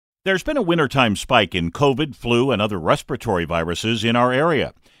There's been a wintertime spike in COVID, flu, and other respiratory viruses in our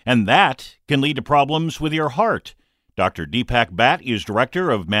area, and that can lead to problems with your heart. Dr. Deepak Bhatt is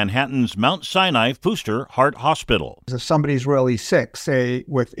director of Manhattan's Mount Sinai Heart Hospital. If somebody's really sick, say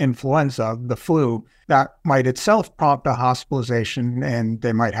with influenza, the flu, that might itself prompt a hospitalization, and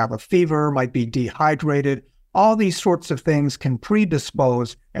they might have a fever, might be dehydrated. All these sorts of things can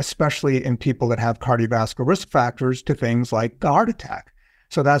predispose, especially in people that have cardiovascular risk factors, to things like a heart attack.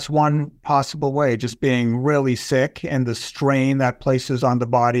 So that's one possible way, just being really sick and the strain that places on the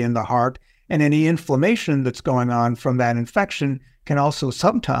body and the heart, and any inflammation that's going on from that infection can also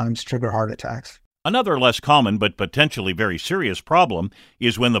sometimes trigger heart attacks. Another less common but potentially very serious problem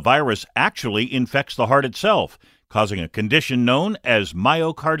is when the virus actually infects the heart itself, causing a condition known as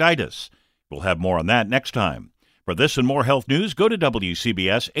myocarditis. We'll have more on that next time. For this and more health news, go to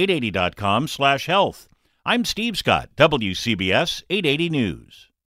WCBS880.com/health. I'm Steve Scott, WCBS 880 News.